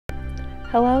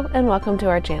Hello and welcome to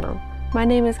our channel. My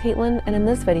name is Caitlin, and in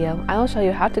this video I will show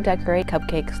you how to decorate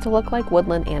cupcakes to look like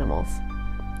woodland animals.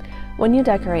 When you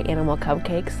decorate animal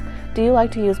cupcakes, do you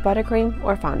like to use buttercream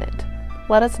or fondant?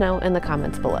 Let us know in the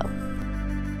comments below.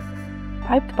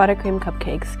 Piped buttercream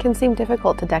cupcakes can seem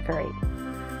difficult to decorate,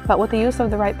 but with the use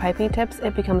of the right piping tips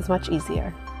it becomes much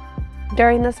easier.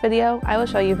 During this video I will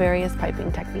show you various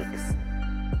piping techniques.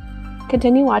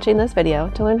 Continue watching this video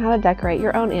to learn how to decorate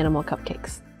your own animal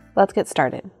cupcakes. Let's get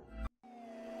started.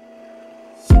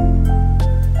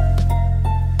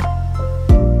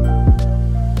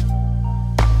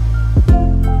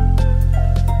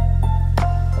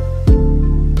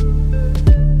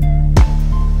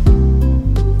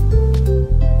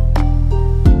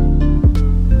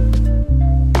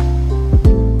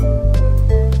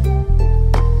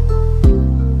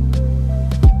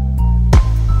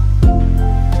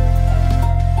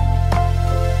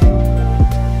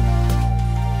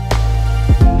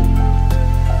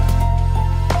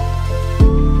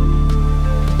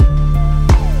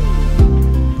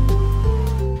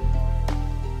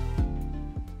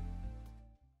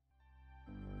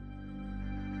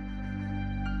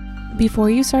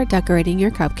 Before you start decorating your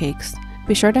cupcakes,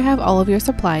 be sure to have all of your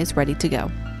supplies ready to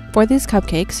go. For these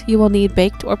cupcakes, you will need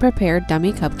baked or prepared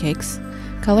dummy cupcakes,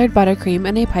 colored buttercream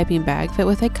in a piping bag fit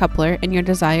with a coupler and your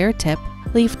desired tip,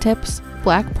 leaf tips,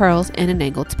 black pearls, and an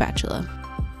angled spatula.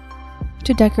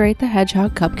 To decorate the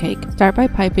Hedgehog cupcake, start by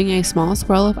piping a small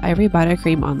swirl of ivory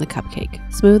buttercream on the cupcake.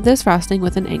 Smooth this frosting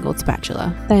with an angled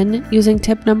spatula. Then, using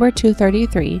tip number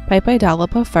 233, pipe a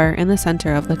dollop of fur in the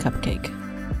center of the cupcake.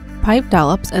 Pipe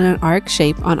dollops in an arc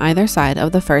shape on either side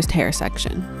of the first hair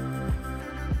section.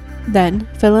 Then,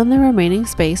 fill in the remaining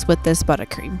space with this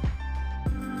buttercream.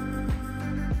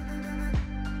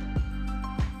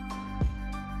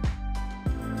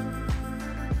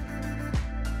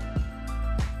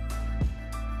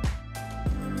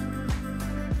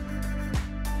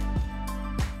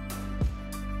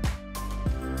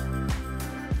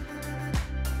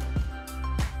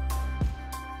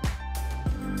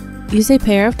 Use a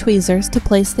pair of tweezers to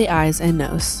place the eyes and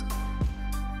nose.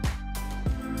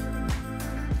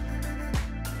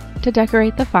 To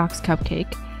decorate the fox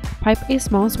cupcake, pipe a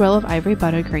small swirl of ivory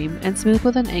buttercream and smooth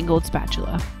with an angled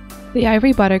spatula. The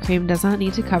ivory buttercream does not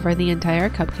need to cover the entire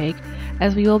cupcake,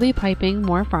 as we will be piping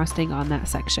more frosting on that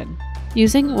section.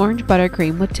 Using orange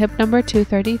buttercream with tip number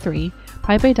 233,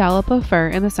 pipe a dollop of fur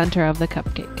in the center of the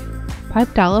cupcake.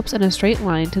 Pipe dollops in a straight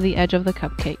line to the edge of the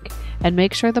cupcake, and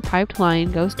make sure the piped line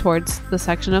goes towards the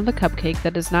section of the cupcake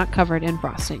that is not covered in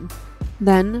frosting.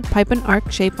 Then, pipe an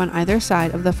arc shape on either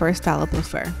side of the first dollop of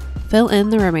fur. Fill in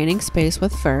the remaining space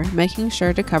with fur, making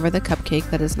sure to cover the cupcake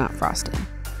that is not frosted.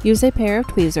 Use a pair of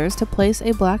tweezers to place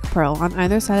a black pearl on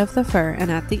either side of the fur and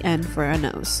at the end for a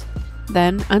nose.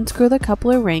 Then, unscrew the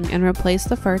coupler ring and replace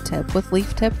the fur tip with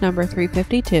leaf tip number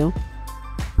 352.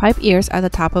 Pipe ears at the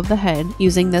top of the head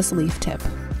using this leaf tip.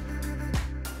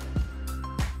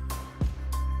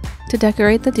 To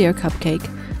decorate the deer cupcake,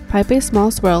 pipe a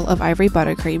small swirl of ivory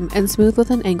buttercream and smooth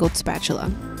with an angled spatula.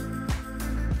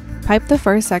 Pipe the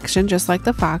first section just like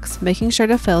the fox, making sure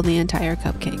to fill the entire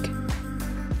cupcake.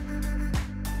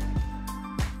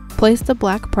 Place the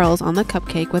black pearls on the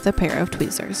cupcake with a pair of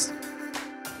tweezers.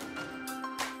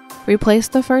 Replace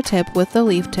the fur tip with the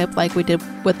leaf tip like we did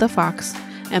with the fox,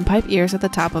 and pipe ears at the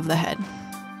top of the head.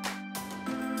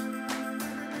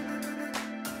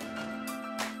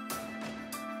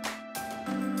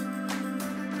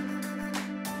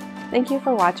 Thank you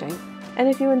for watching, and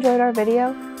if you enjoyed our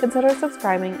video, consider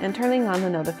subscribing and turning on the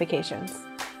notifications.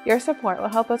 Your support will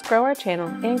help us grow our channel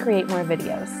and create more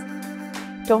videos.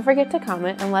 Don't forget to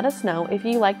comment and let us know if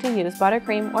you like to use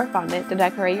buttercream or fondant to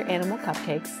decorate your animal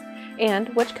cupcakes, and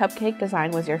which cupcake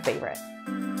design was your favorite.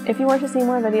 If you want to see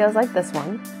more videos like this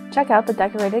one, check out the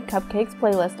Decorated Cupcakes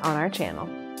playlist on our channel.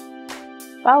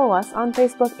 Follow us on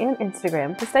Facebook and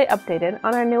Instagram to stay updated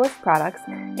on our newest products,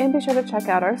 and be sure to check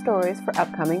out our stories for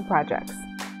upcoming projects.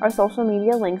 Our social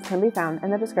media links can be found in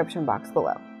the description box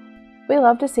below. We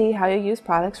love to see how you use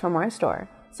products from our store,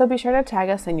 so be sure to tag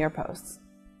us in your posts.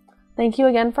 Thank you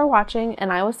again for watching,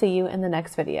 and I will see you in the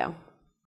next video.